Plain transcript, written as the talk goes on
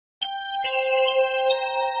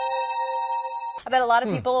bet a lot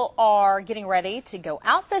of people are getting ready to go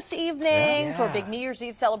out this evening for Yeah. big New Year's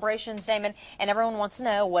Eve celebrations, Damon, and everyone wants to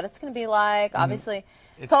know what it's going to be like. Obviously,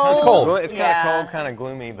 It's cold. cold. It's kind of Yeah. cold, kind of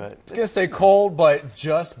gloomy, but It's going to stay cold, but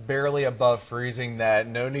just barely above freezing. That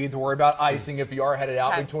no need to worry about icing if you are headed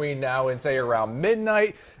out Okay. between now and, say, around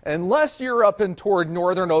midnight, unless you're up and toward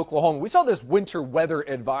northern Oklahoma. We saw this winter weather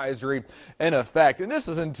advisory in effect, and this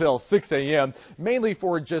is until 6 a.m., mainly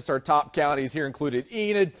for just our top counties here, included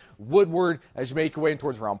Enid, Woodward, as you make your way in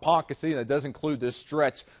towards around Ponca City. And that does include this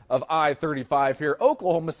stretch of I-35 here.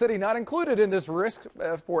 Oklahoma City not included in this risk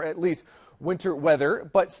for at least winter weather,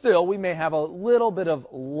 but still we may have a little bit of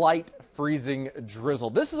light freezing drizzle.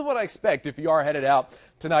 This is what I expect if you are headed out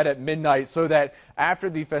tonight at midnight, so that after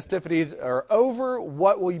the festivities are over,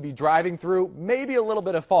 what will you be driving through? Maybe a little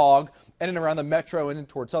bit of fog in and around the metro and in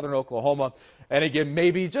towards southern Oklahoma. And again,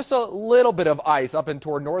 maybe just a little bit of ice up and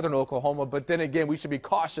toward northern Oklahoma. But then again, we should be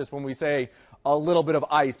cautious when we say a little bit of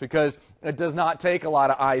ice, because it does not take a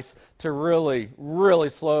lot of ice to really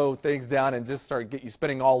slow things down and just start get you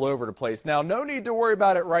spinning all over the place. Now, no need to worry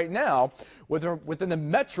about it right now within the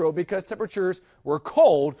metro, because temperatures were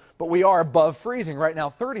cold, but we are above freezing right now.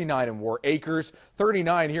 39 in War Acres,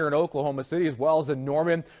 39 here in Oklahoma City, as well as in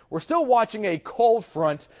Norman. We're still watching a cold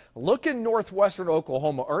front looking northwestern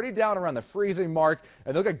Oklahoma, already down around the freezing mark.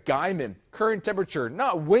 And look at Guymon, current temperature,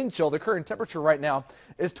 not wind chill, the current temperature right now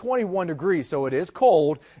is 21 degrees. So it is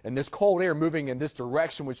cold, and this cold air moving in this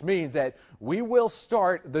direction, which means that we will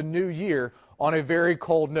start the new year on a very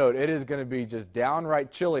cold note. It is going to be just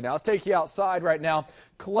downright chilly. Now, let's take you outside right now.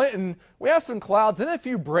 Clinton, we have some clouds and a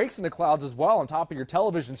few breaks in the clouds as well on top of your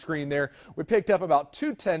television screen there. We picked up about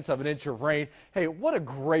 0.2 of an inch of rain. Hey, what a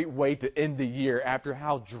great way to end the year after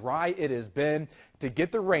how dry it has been to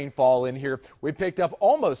get the rainfall in here. We picked up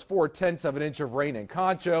almost 0.4 of an inch of rain in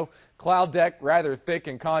Concho. Cloud deck rather thick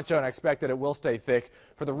in Concho, and I expect that it will stay thick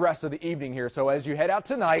for the rest of the evening here. So as you head out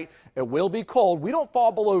tonight, it will be cold. We don't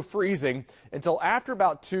fall below freezing until after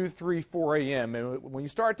about 2, 3, 4 a.m. And when you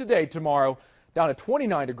start today, tomorrow, down to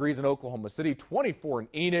 29 degrees in Oklahoma City, 24 in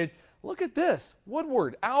Enid. Look at this.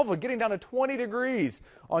 Woodward, Alva getting down to 20 degrees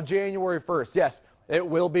on January 1st. Yes, it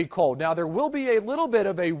will be cold. Now, there will be a little bit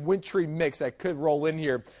of a wintry mix that could roll in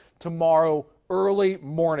here tomorrow early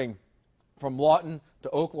morning from Lawton to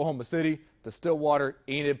Oklahoma City to Stillwater,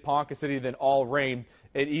 Enid, Ponca City, then all rain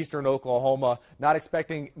in eastern Oklahoma. Not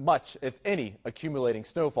expecting much, if any, accumulating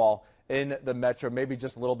snowfall in the metro. Maybe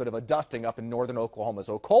just a little bit of a dusting up in northern Oklahoma.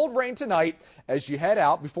 So cold rain tonight as you head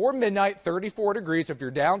out before midnight, 34 degrees. If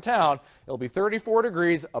you're downtown, it'll be 34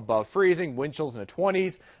 degrees above freezing, wind chills in the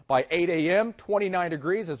 20s. By 8 a.m., 29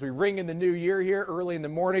 degrees as we ring in the new year here early in the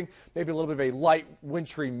morning. Maybe a little bit of a light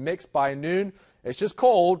wintry mix by noon. It's just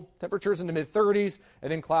cold, temperatures in the mid-30s,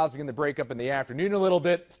 and then clouds begin to break up in the afternoon a little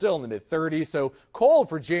bit, still in the mid-30s. So cold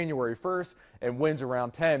for January 1st, and winds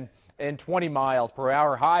around 10 and 20 miles per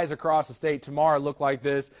hour. Highs across the state tomorrow look like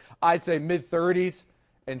this. I'd say mid-30s,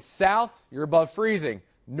 and south, you're above freezing.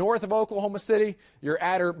 North of Oklahoma City, you're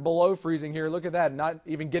at or below freezing here. Look at that, not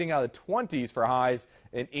even getting out of the 20s for highs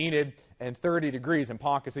in Enid, and 30 degrees in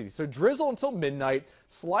Ponca City. So drizzle until midnight,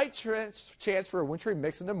 slight chance for a wintry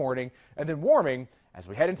mix in the morning, and then warming as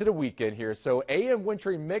we head into the weekend here. So AM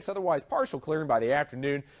wintry mix, otherwise partial clearing by the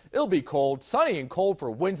afternoon. It'll be cold, sunny and cold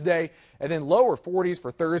for Wednesday, and then lower 40s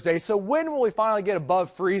for Thursday. So when will we finally get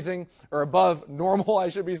above freezing, or above normal, I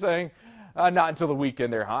should be saying? Not until the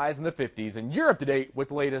weekend. Their highs in the 50s. And you're up to date with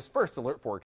the latest First Alert forecast.